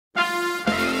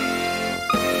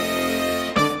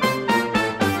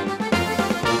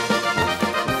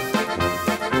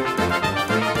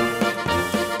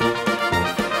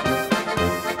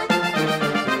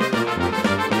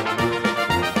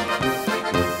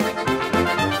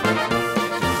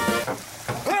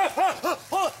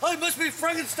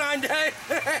Frankenstein Day.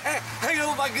 Hanging out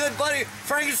with my good buddy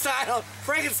Frankenstein on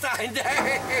Frankenstein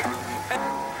Day.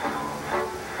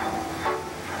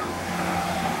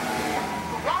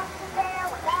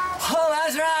 Oh,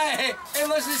 that's right. It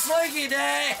was a Slinky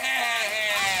Day.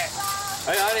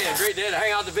 Hey, honey, a great day to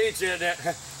hang out at the beach, isn't it?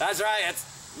 That's right. It's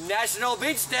National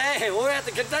Beach Day. We're at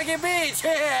the Kentucky Beach.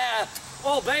 Yeah.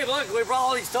 Oh, babe, look, we brought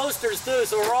all these toasters, too,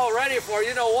 so we're all ready for,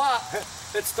 you know what?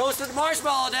 It's Toasted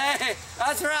Marshmallow Day.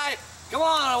 That's right. Come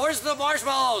on, where's the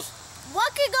marshmallows?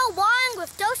 What could go wrong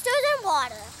with toasters and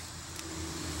water?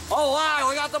 Oh, wow,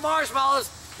 we got the marshmallows.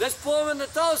 Let's put them in the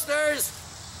toasters.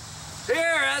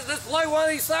 Here, let's plug one of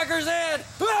these suckers in.